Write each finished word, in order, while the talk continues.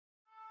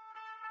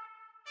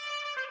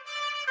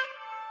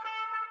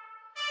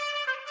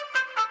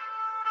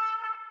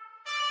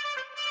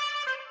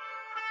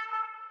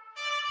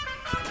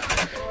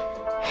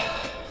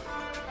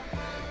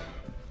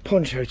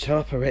poncho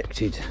tarp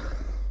erected.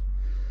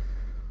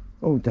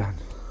 All done.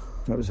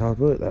 That was hard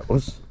work, that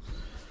was.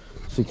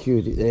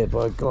 Secured it there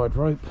by a guide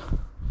rope.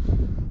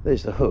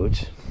 There's the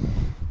hood.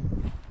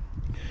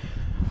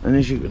 And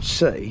as you could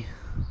see,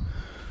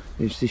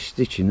 it's this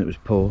stitching that was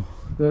poor.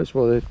 That's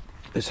why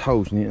there's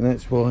holes in it, and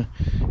that's why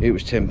it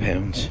was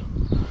 £10.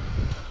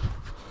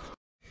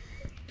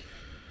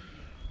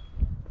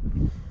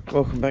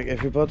 Welcome back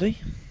everybody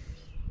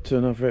to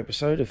another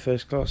episode of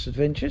First Class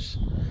Adventures.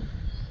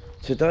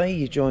 Today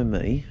you join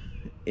me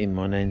in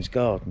my nan's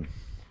garden.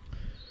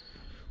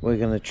 We're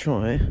going to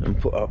try and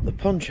put up the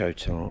poncho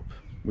tarp,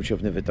 which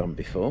I've never done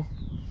before.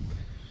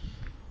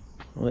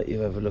 I'll let you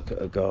have a look at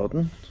her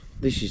garden.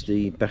 This is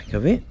the back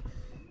of it.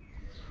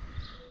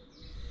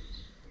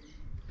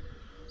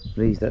 I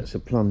believe that's a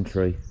plum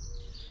tree.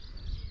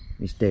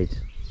 It's dead.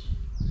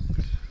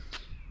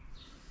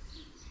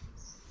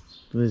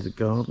 There's the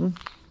garden.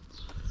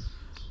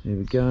 There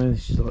we go.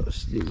 This is like a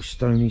little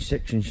stony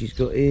section she's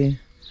got here.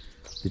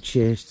 The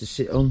chairs to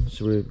sit on,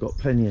 so we've got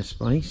plenty of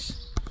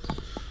space.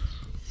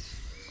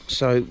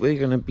 So we're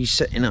going to be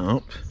setting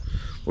up,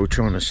 or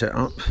trying to set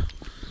up,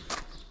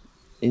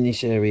 in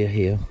this area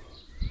here.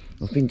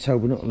 I've been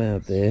told we're not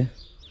allowed there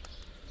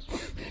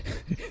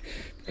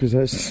because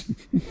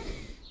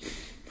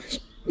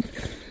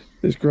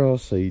there's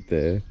grass seed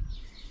there,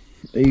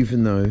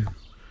 even though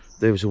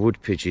there was a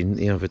wood pigeon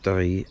the other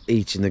day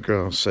eating the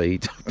grass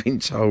seed. I've been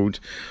told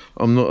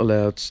I'm not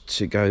allowed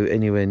to go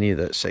anywhere near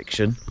that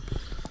section.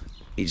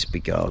 It's a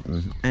big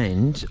garden,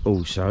 and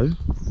also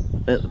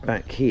at the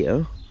back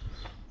here,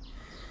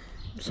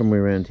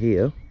 somewhere around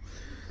here,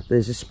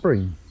 there's a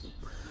spring,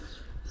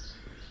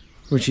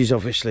 which is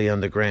obviously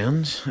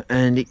underground,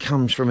 and it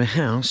comes from a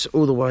house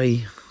all the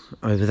way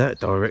over that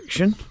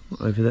direction,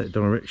 over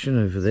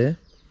there,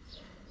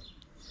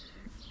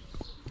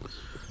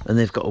 and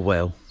they've got a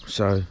well,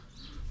 so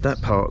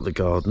that part of the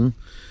garden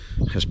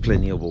has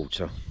plenty of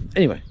water.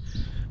 Anyway,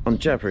 I'm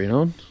jabbering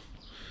on.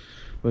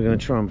 We're going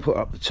to try and put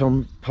up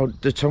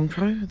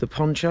the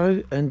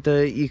poncho, and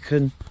you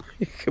can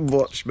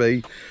watch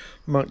me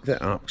muck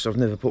that up, because I've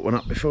never put one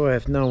up before. I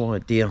have no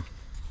idea.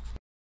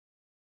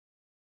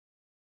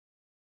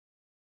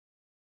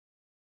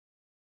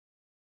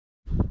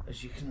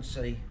 As you can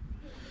see,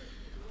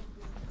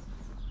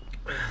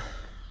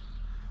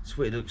 that's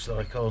what it looks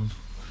like on.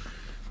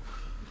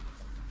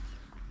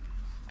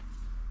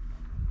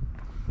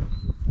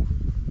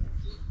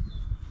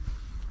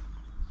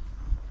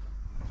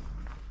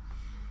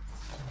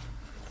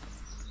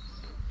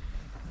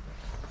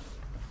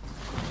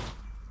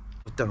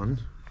 What I've done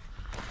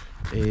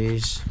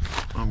is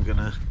I'm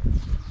gonna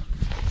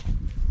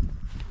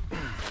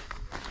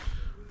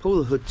pull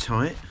the hood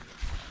tight.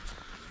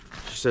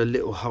 Just a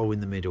little hole in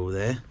the middle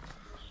there.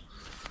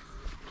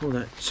 Pull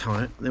that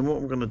tight. Then what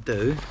I'm going to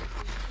do,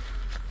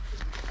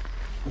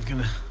 I'm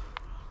going to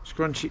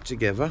scrunch it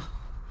together,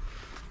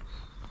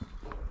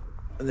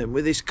 and then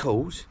with this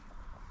cord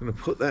I'm going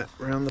to put that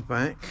round the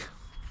back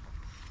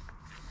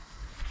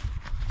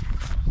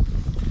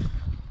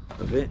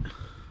of it,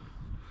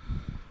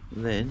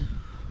 and then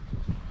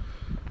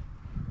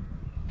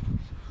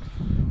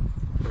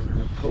I'm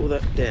going to pull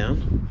that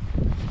down,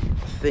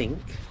 I think,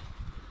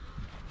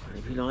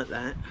 maybe like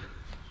that.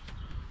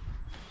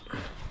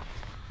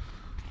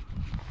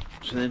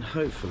 So then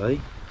hopefully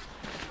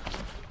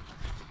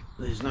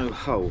there's no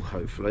hole,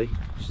 hopefully,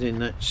 so then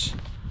that's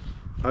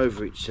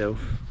over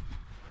itself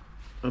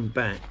and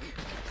back.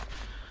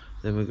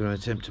 Then we're going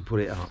to attempt to put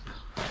it up.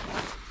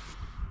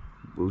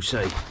 We'll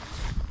see.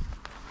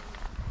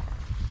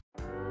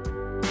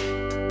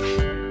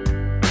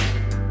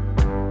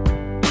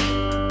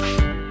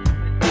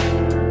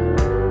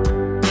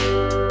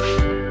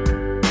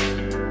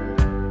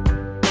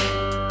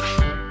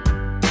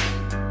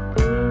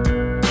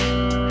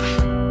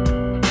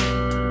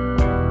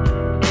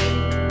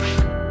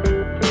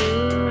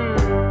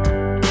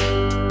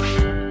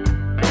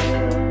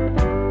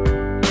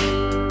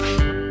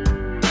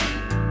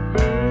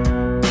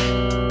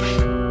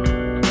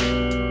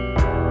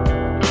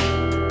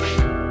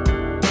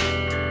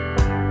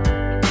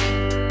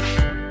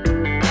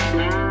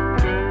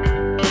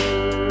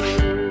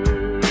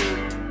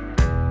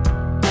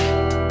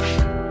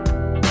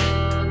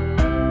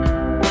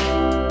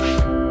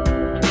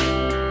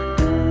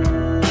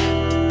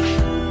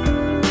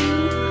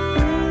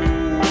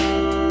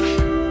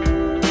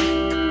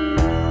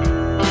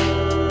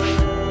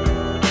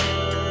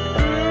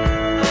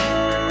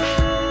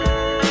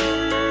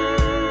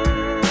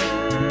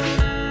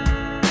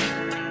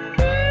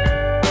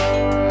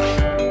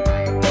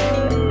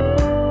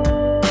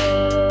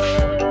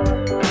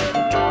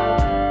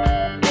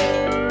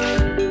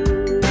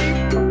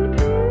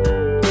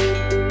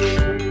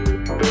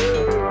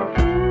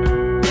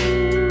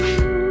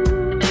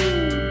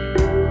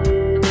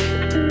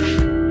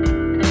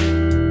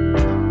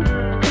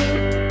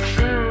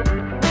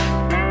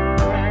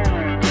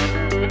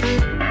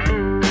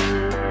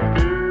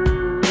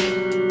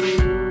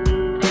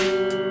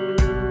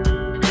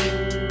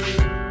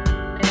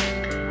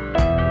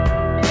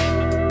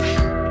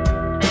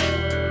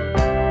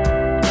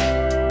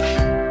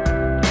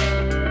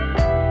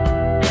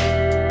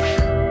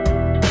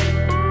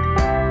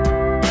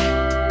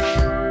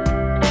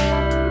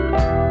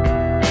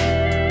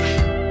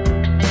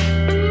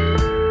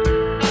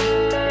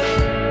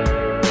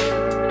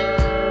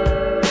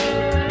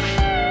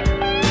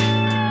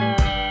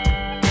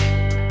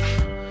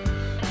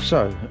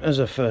 So, as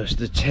a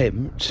first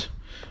attempt,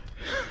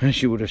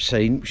 as you would have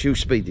seen, she'll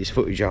speed this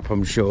footage up,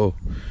 I'm sure.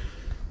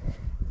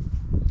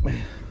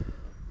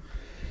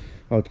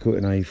 I'd call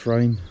it an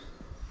A-frame.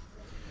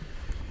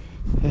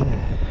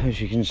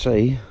 As you can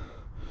see,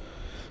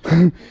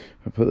 I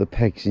put the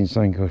pegs in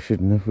something I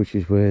shouldn't have, which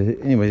is where...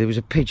 Anyway, there was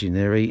a pigeon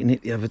there eating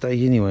it the other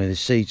day anyway, the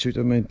seed, so it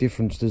doesn't make a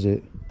difference, does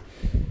it?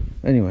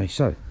 Anyway,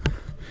 so,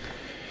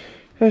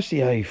 that's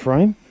the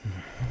A-frame.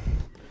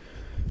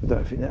 I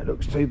don't think that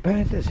looks too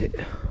bad, does it?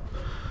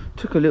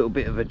 Took a little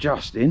bit of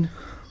adjusting.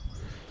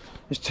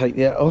 Let's take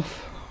that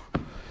off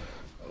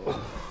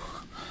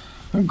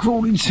and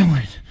crawl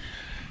inside.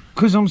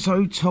 Because I'm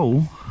so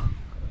tall,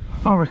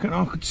 I reckon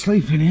I could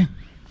sleep in here,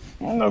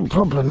 no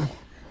problem.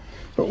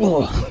 But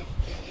well,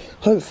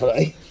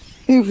 hopefully,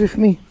 even if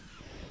my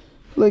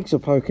legs are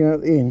poking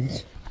out the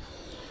ends,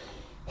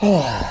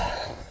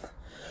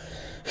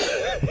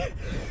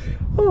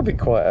 I'll be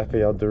quite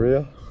happy under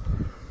here.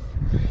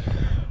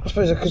 I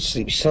suppose I could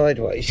sleep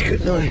sideways,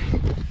 couldn't I?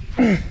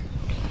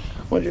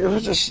 Wonder if I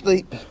just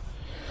sleep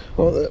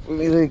like that with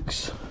my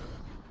legs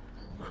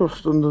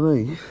crossed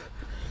underneath.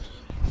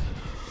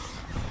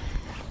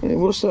 Yeah,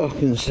 what's that I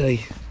can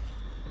see?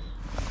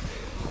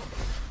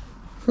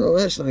 Oh,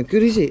 that's no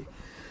good, is it?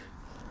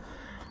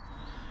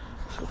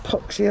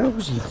 Epoxy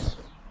hoses.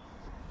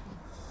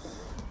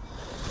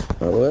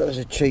 Oh, well, that was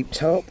a cheap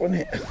tarp,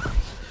 wasn't it?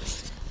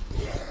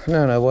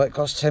 No, what it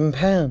cost?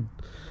 £10.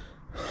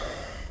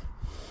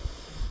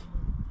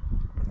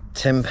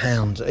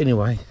 £10.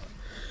 Anyway,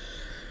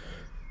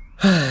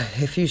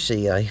 if you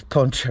see a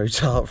poncho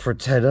tarp for a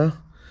tenner,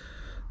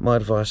 my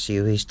advice to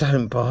you is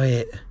don't buy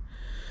it.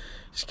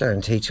 It's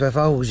guaranteed to have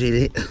holes in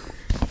it.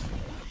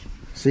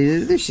 See,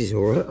 this is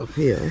alright up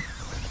here,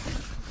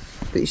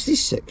 but it's this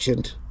section.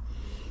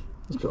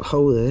 It's got a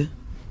hole there,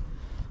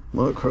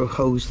 micro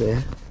holes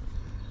there,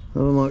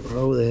 another micro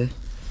hole there.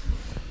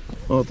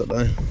 I don't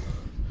know.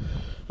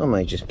 I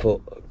may just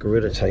put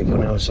Gorilla Tape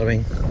on it or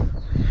something.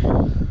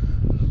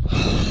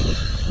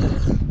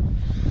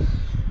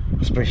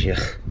 Especially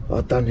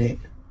I've done it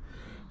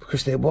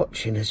because they're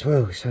watching as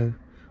well, so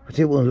I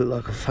didn't want to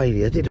look like a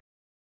failure, did I?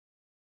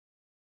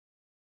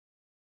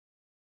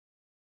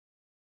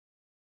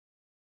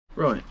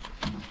 Right,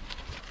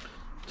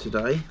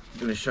 today I'm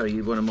going to show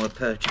you one of my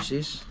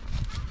purchases.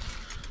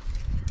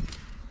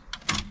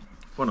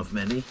 One of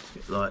many,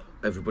 like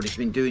everybody's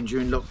been doing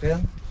during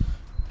lockdown.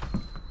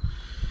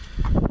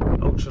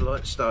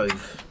 Ultralight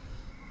stove.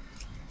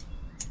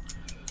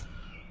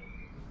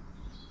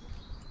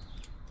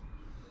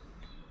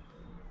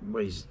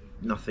 Weighs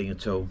nothing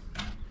at all.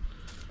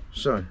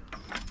 So,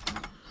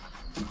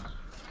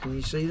 can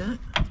you see that?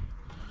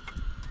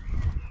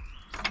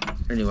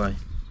 Anyway,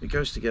 it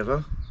goes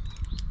together.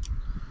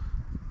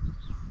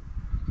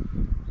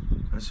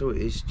 That's all it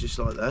is, just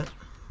like that.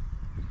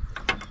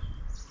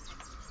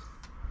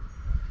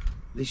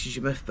 This is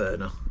your meth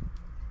burner.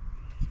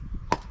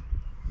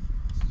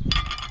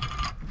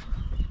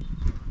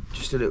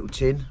 Just a little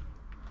tin.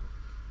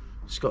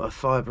 It's got a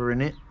fibre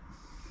in it.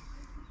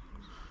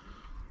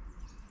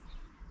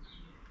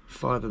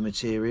 Fibre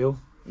material,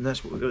 and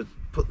that's what we're going to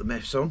put the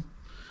meths on.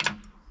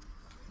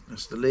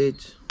 That's the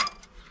lid,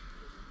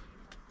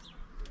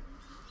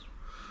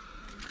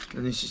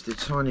 and this is the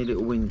tiny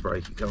little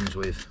windbreak it comes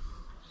with,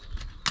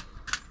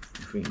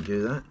 if we can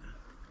do that.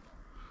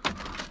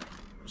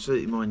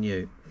 Absolutely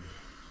minute.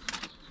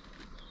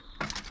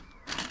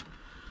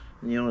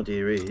 And the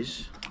idea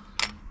is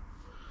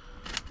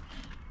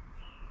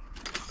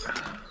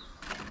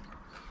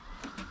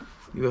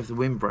you have the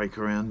windbreak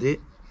around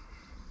it,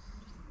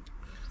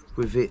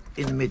 with it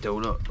in the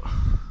middle, look,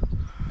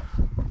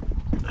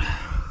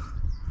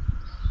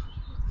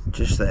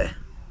 just there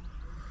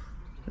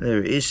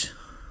it is.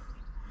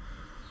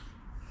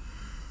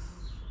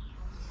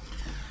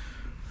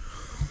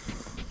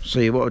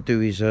 So what I'll do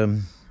is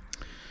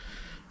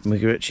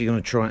we're actually going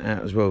to try it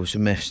out as well with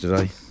some meths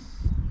today.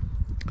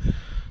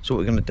 So what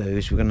we're going to do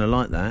is we're going to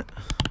light that,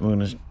 and we're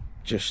going to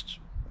just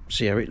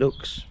see how it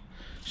looks.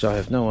 So I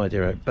have no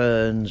idea how it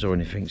burns or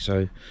anything,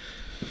 so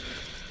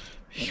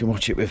you can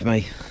watch it with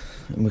me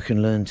and we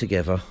can learn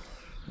together.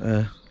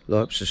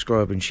 Like,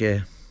 subscribe and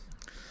share.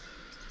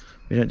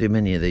 We don't do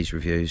many of these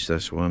reviews,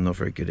 that's why I'm not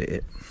very good at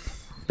it.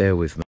 Bear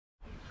with me.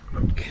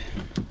 Okay.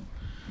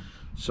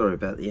 Sorry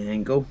about the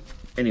angle.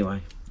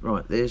 Anyway,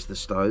 right, there's the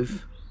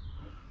stove.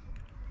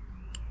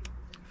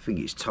 I think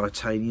it's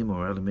titanium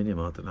or aluminium,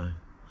 I don't know.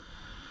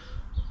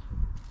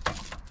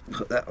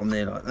 Put that on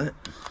there like that.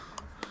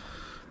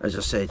 As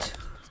I said,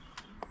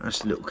 that's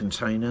the little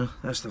container,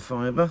 that's the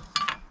fibre.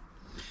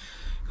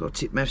 Got to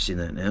tip meths in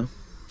that now.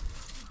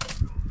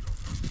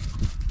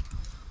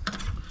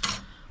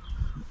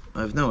 I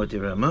have no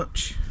idea how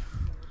much,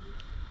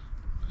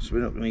 so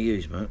we're not going to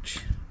use much,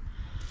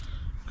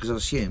 because I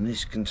assume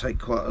this can take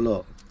quite a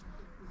lot.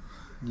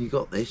 You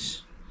got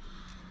this.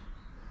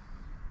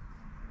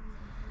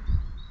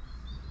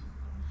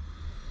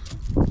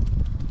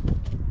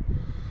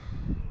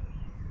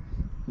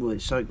 Well,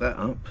 it soaked that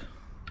up.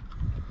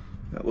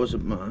 That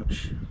wasn't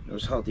much. There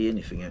was hardly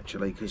anything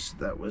actually, because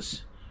that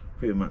was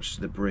pretty much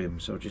the brim,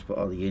 so I'll just put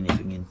hardly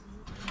anything in.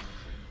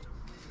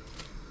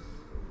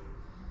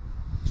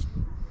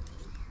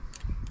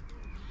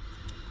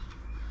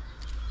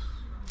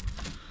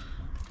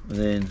 And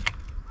then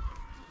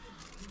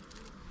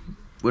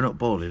we're not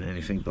boiling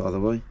anything, by the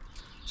way,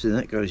 so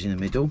that goes in the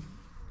middle.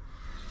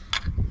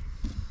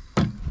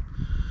 Put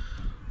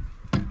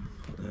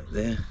that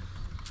there.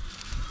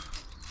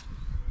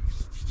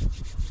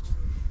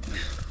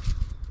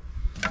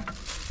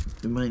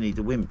 We may need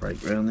the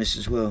windbreak around this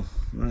as well.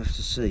 We'll have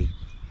to see.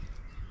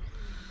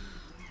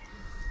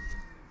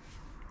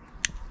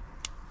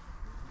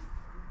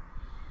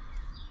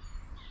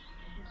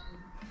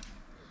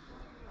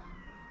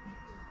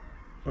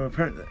 Well,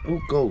 apparently,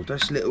 oh god,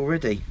 that's lit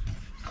already.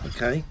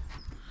 Okay,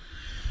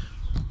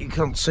 you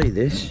can't see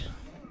this.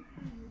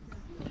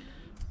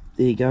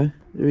 There you go.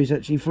 There is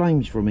actually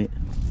flames from it.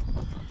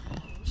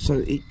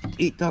 So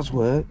it does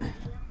work.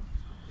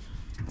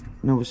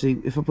 And obviously,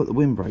 if I put the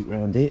windbreak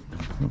around it,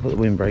 I'll put the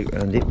windbreak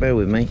around it. Bear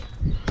with me.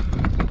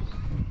 You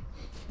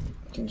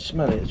can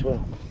smell it as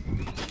well.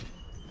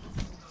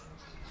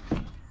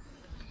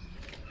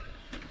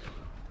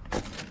 I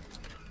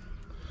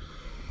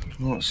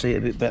might see it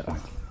a bit better.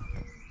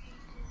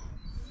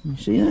 You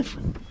see that?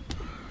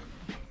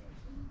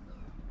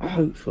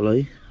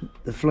 Hopefully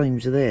the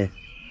flames are there.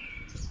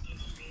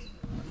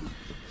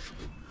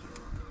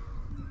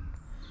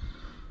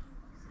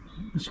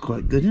 That's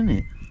quite good, isn't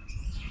it?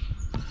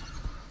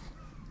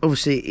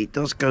 Obviously it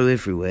does go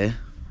everywhere,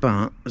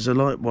 but as a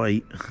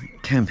lightweight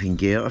camping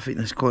gear I think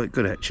that's quite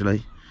good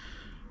actually.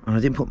 And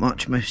I didn't put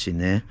much meths in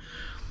there,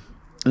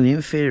 and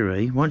in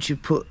theory once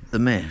you've put the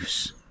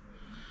meths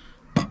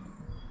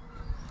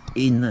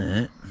in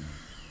there,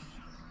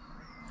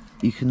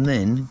 you can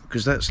then,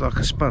 because that's like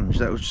a sponge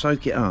that will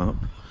soak it up,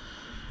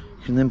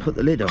 you can then put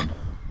the lid on.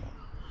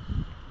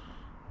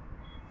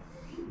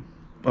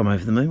 I'm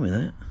over the moon with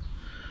that,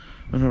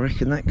 and I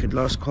reckon that could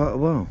last quite a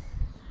while.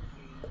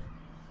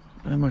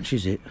 How much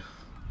is it?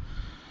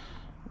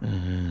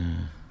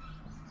 There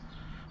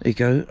you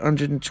go,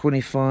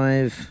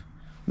 125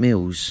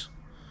 mils,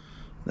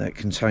 that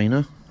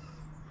container,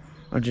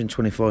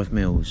 125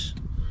 mils.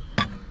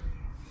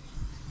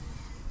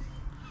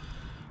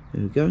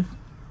 There we go.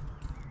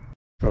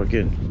 Try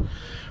again.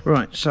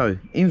 Right, so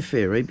in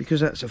theory,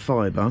 because that's a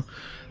fibre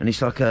and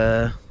it's like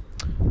a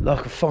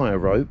fire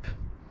rope,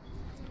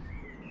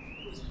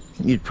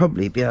 you'd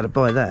probably be able to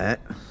buy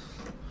that.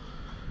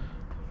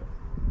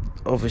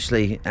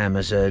 Obviously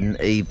Amazon,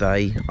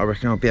 eBay, I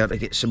reckon I'll be able to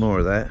get some more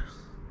of that.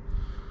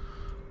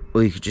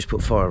 Or you could just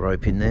put fire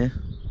rope in there,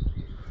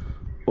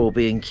 or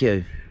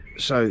B&Q.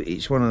 So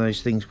it's one of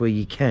those things where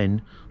you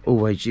can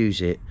always use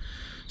it.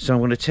 So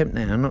I'm going to attempt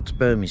now not to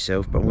burn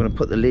myself, but I'm going to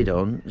put the lid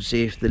on and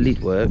see if the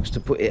lid works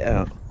to put it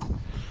out.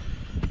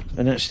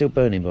 And that's still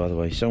burning, by the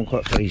way, so I'm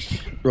quite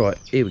pleased. Right,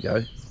 here we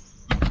go.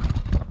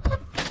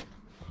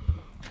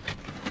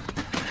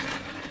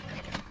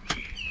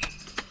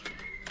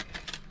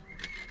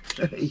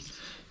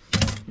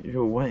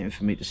 You're all waiting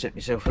for me to set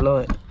myself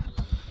alight.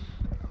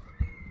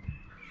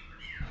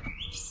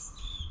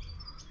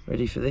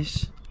 Ready for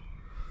this?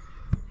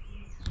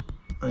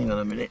 Hang on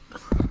a minute.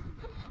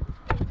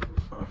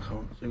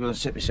 I'm going to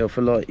set myself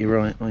alight, you're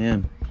right, I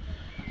am.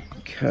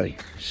 Okay,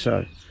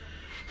 so,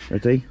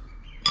 ready?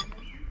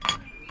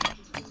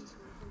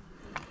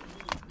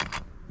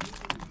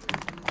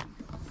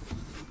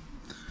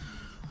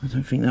 I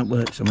don't think that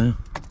works somehow.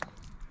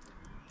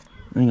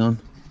 Hang on.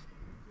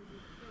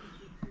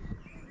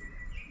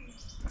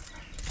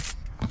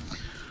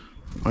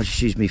 I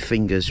just use my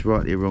fingers,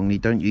 rightly or wrongly.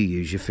 Don't you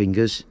use your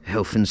fingers,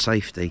 health and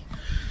safety.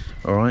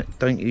 Alright,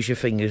 don't use your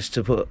fingers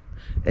to put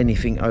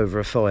anything over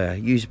a fire.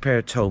 Use a pair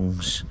of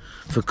tongs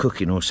for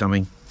cooking or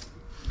something.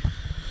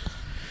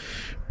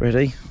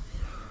 Ready?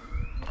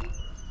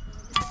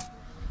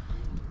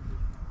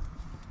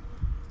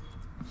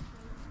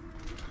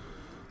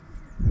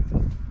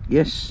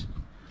 Yes,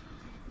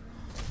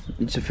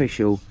 it's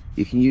official.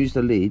 You can use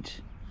the lid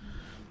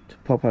to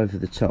pop over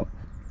the top.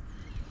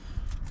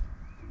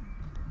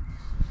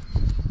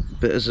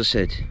 But as I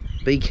said,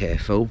 be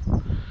careful,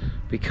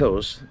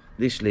 because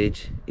this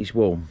lid is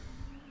warm.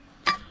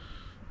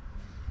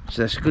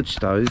 So that's a good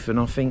stove, and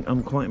I think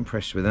I'm quite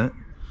impressed with that.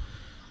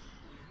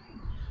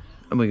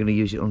 And we're going to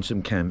use it on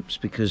some camps,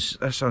 because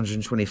that's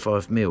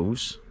 125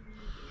 mils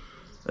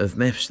of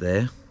meths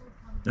there.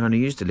 I only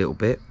used a little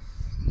bit.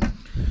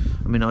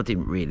 I mean, I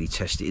didn't really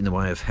test it in the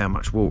way of how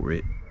much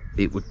water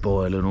it would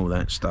boil and all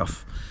that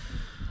stuff.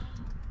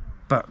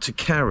 But to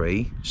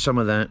carry some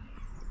of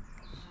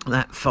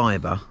that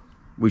fibre,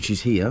 which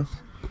is here,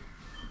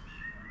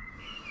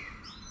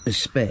 as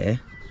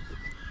spare,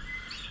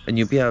 and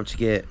you'll be able to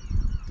get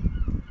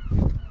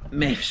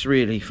meths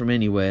really from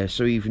anywhere.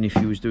 So even if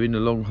you was doing a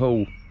long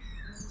haul,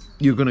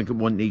 you're going to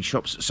want these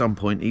shops at some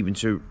point even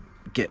to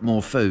get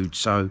more food.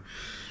 So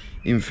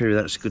in theory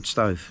that's a good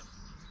stove.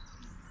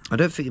 I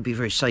don't think it'd be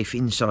very safe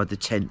inside the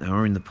tent though,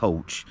 or in the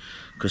porch,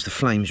 because the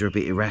flames are a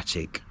bit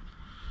erratic.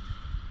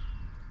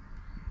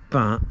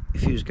 But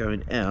if you was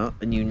going out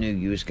and you knew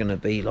you was going to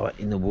be like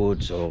in the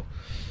woods or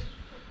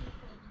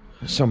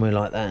somewhere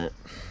like that,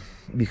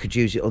 you could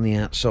use it on the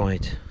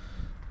outside.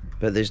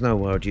 But there's no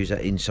way I'd use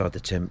that inside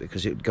the tent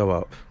because it would go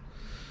up,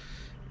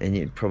 and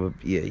you'd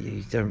probably, yeah,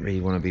 you don't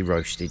really want to be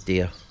roasted,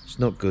 dear. It's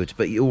not good.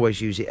 But you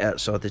always use it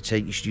outside the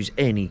tent. You should use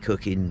any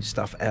cooking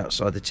stuff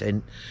outside the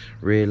tent,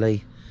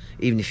 really.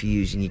 Even if you're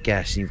using your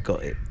gas and you've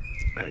got it,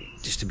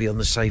 just to be on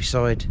the safe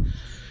side.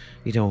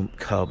 You don't want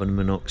carbon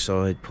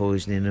monoxide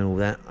poisoning and all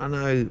that. I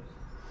know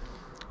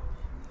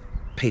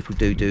people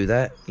do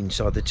that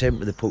inside the tent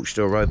with the porch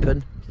door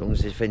open. As long as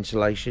there's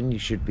ventilation, you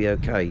should be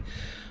okay.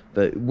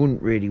 But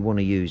wouldn't really want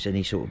to use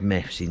any sort of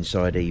meths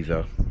inside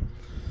either,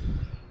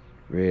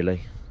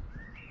 really.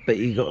 But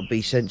you got to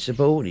be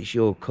sensible, and it's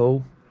your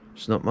call.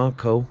 It's not my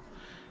call.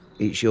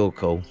 It's your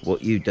call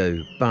what you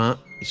do. But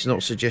it's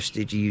not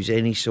suggested you use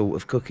any sort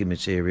of cooking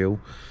material,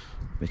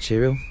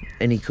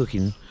 any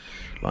cooking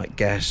like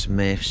gas,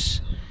 meths,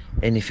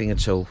 anything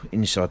at all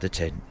inside the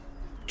tent.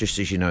 Just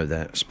as you know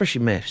that,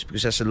 especially meths,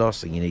 because that's the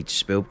last thing you need to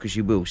spill, because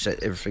you will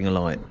set everything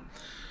alight.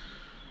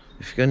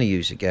 If you're going to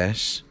use a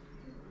gas,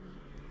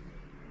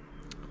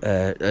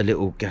 a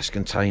little gas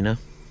container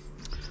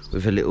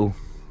with a little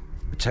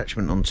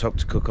attachment on top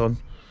to cook on,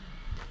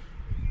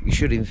 you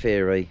should in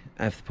theory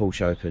have the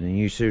porch open, and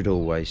you should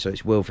always, so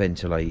it's well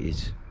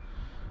ventilated.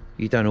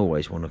 You don't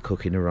always want to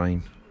cook in the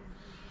rain.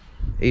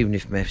 Even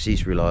if meths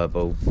is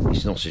reliable,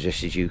 it's not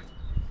suggested you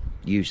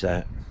use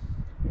that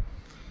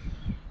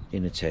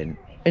in a tent.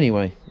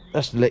 Anyway,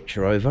 that's the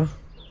lecture over.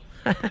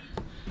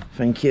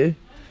 Thank you.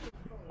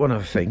 One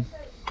other thing,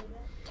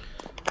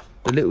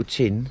 the little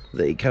tin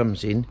that it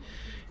comes in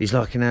is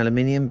like an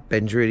aluminium,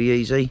 bends really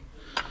easy.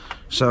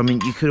 So I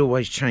mean, you could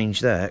always change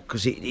that,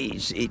 because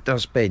it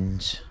does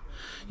bend.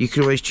 You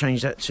could always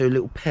change that to a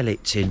little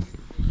pellet tin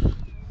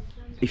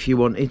if you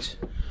wanted,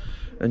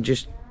 and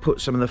just put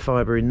some of the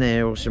fibre in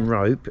there or some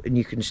rope, and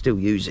you can still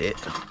use it.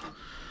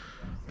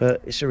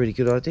 But it's a really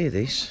good idea,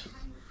 this.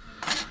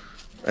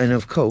 And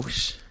of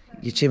course,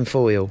 your tin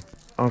foil.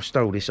 I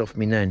stole this off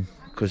my nan,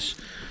 because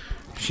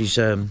she's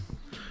her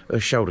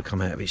shoulder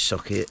come out of his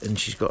socket, and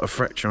she's got a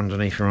fracture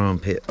underneath her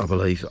armpit, I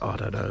believe. I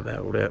don't know about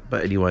all that,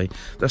 but anyway,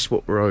 that's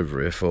what we're over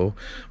here for.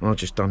 And I've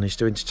just done this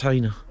to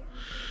entertain her,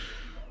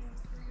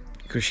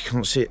 because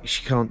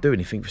she can't do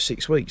anything for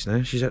 6 weeks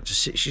now. She's got to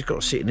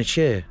sit in a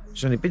chair.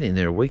 She's only been in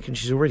there a week and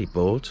she's already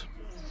bored.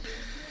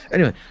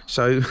 Anyway,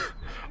 so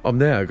I'm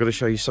now going to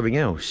show you something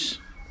else.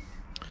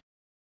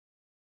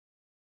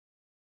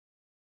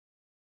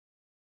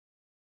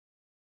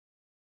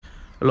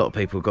 A lot of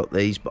people got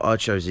these, but I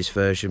chose this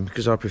version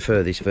because I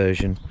prefer this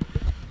version.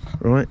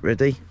 Right,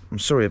 ready? I'm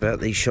sorry about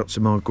these shots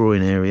of my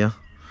groin area.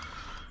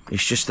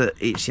 It's just that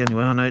it's the only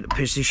way I know to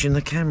position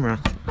the camera.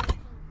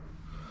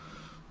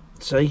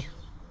 See?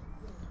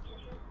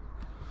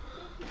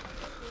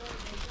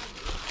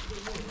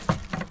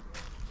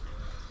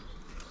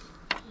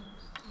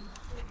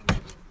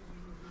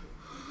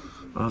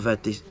 I've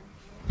had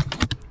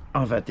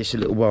this a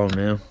little while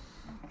now.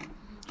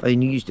 I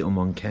only used it on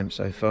one camp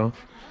so far.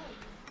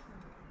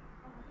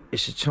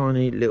 It's a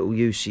tiny little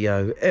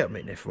UCO. I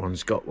mean,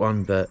 everyone's got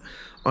one, but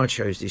I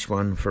chose this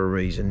one for a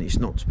reason. It's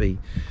not to be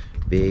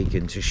big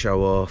and to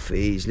show off. It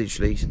is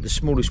literally the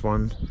smallest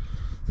one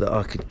that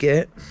I could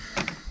get.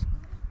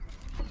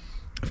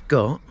 I've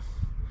got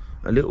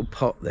a little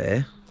pot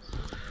there,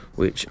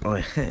 which I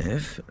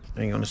have.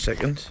 Hang on a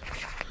second.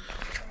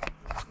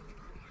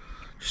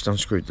 Just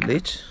unscrewed the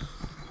lid.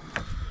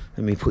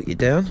 Let me put you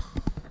down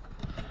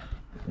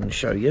and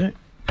show you.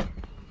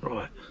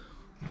 Right.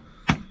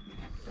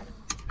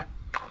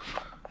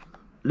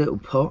 Little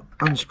pot,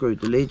 unscrewed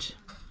the lid.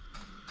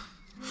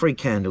 3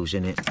 candles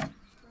in it.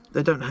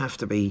 They don't have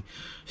to be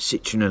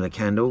citronella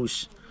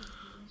candles.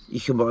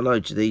 You can buy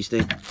loads of these.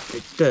 They're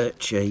dirt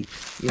cheap.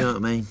 You know what I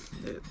mean?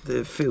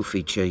 They're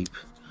filthy cheap.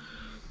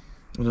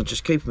 And I'll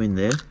just keep them in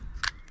there.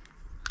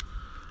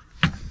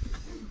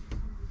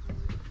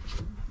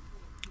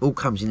 All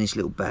comes in this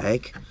little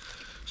bag.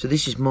 So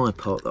this is my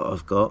pot that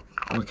I've got.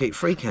 And I keep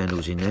 3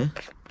 candles in there.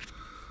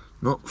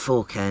 Not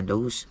 4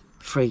 candles.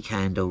 3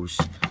 candles.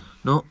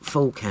 Not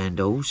 4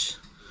 candles.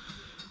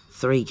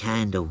 3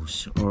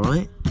 candles.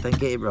 Alright? Don't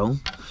get it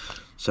wrong.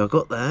 So I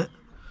got that.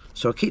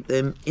 So I keep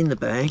them in the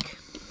bag.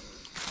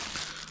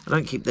 I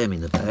don't keep them in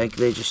the bag.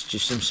 They're just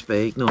some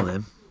spare. Ignore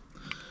them.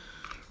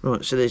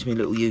 Right, so there's my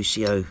little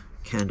UCO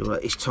candle.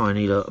 Like, it's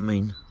tiny, look, I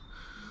mean.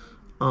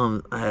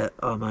 I'm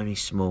only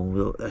small.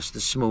 Look, that's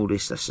the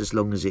smallest. That's as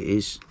long as it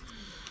is.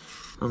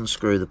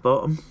 Unscrew the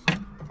bottom.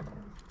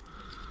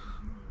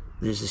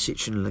 There's the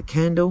citronella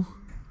candle.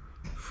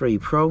 3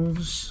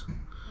 prongs.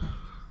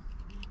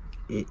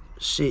 It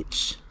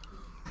sits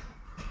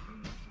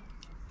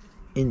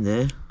in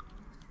there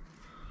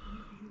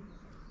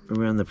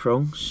around the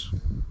prongs.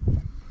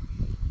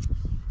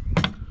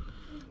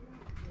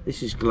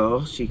 This is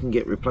glass. You can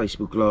get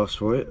replaceable glass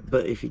for it,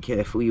 but if you're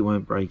careful you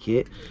won't break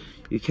it.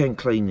 You can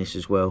clean this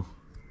as well.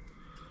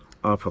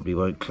 I probably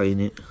won't clean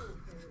it.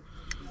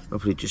 I'll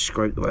probably just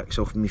scrape the wax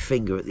off with my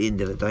finger at the end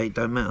of the day. It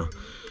don't matter.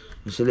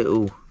 It's a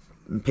little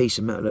a piece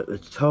of metal at the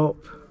top.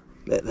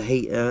 Let the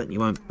heat out and you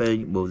won't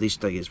burn. Well, this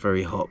day gets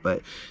very hot,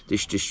 but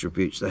this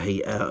distributes the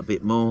heat out a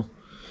bit more.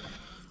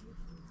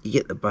 You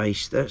get the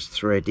base, that's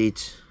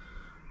threaded.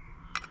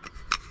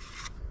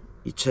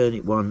 You turn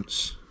it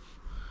once,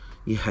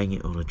 you hang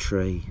it on a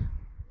tree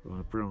or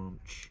a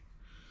branch,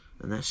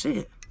 and that's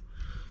it.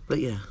 But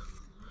yeah,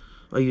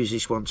 I use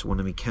this once at one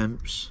of my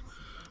camps.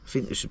 I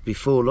think this was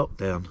before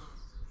lockdown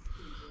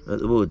at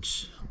the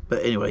woods.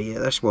 But anyway, yeah,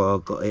 that's why I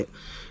got it.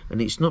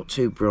 And it's not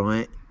too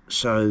bright,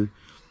 so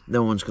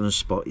no one's going to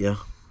spot you.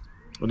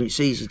 And it's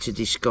easy to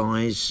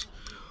disguise.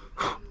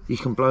 You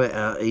can blow it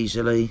out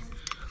easily.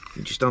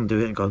 You just undo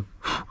it and go.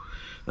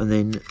 And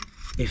then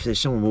if there's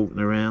someone walking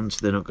around,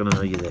 they're not going to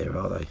know you're there,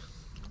 are they?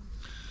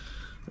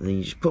 And then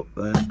you just put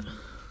that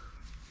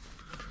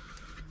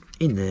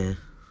in there.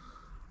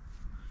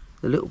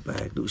 The little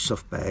bag, little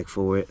soft bag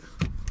for it.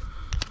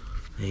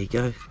 There you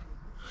go.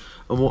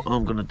 And what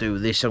I'm going to do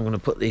with this, I'm going to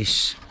put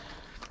this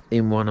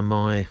in one of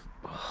my,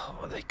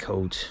 what are they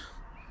called?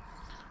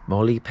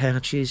 Molly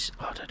pouches?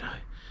 I don't know.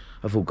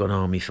 I've all gone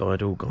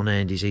army-fied, all gone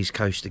Andy's East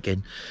Coast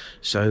again.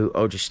 So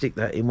I'll just stick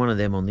that in one of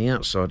them on the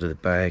outside of the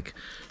bag,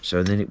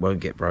 so then it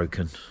won't get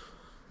broken.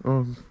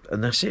 And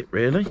that's it,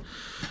 really.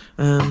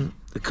 The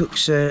cook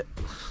set,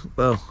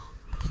 well,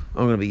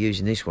 I'm going to be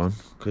using this one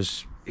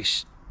because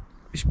it's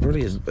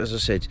brilliant. As I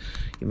said,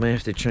 you may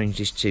have to change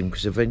this tin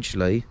because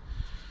eventually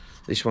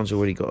this one's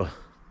already got a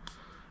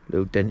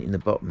little dent in the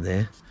bottom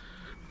there.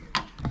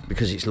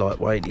 Because it's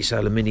lightweight, it's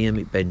aluminium,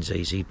 it bends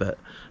easy. But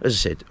as I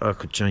said, I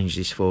could change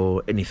this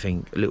for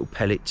anything. A little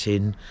pellet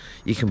tin.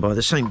 You can buy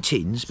the same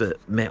tins but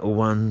metal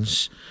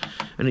ones,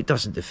 and it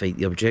doesn't defeat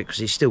the object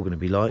because it's still going to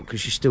be light,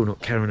 because you're still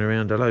not carrying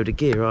around a load of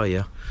gear, are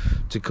you,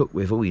 to cook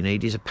with. All you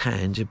need is a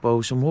pan to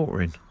boil some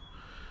water in,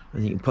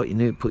 and you can put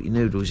your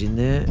noodles in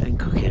there and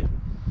cook it.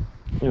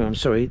 Anyway, I'm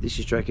sorry this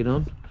is dragging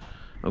on.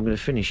 I'm going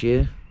to finish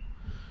here.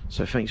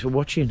 So thanks for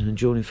watching and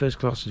joining First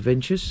Class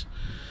Adventures.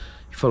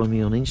 You follow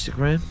me on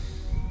Instagram,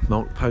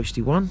 Mark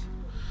Posty1,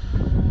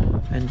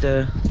 and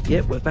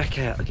yeah, we're back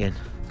out again.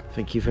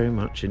 Thank you very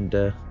much,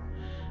 and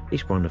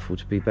it's wonderful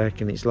to be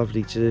back, and it's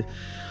lovely to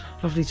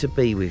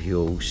be with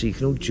you all, so you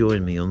can all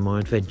join me on my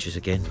adventures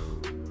again.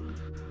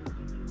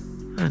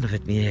 And I've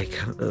had my hair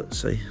cut.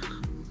 Let's see,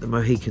 the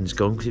Mohican's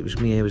gone because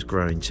my hair was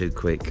growing too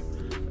quick.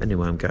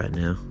 Anyway, I'm going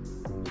now.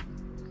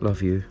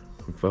 Love you.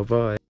 Bye bye.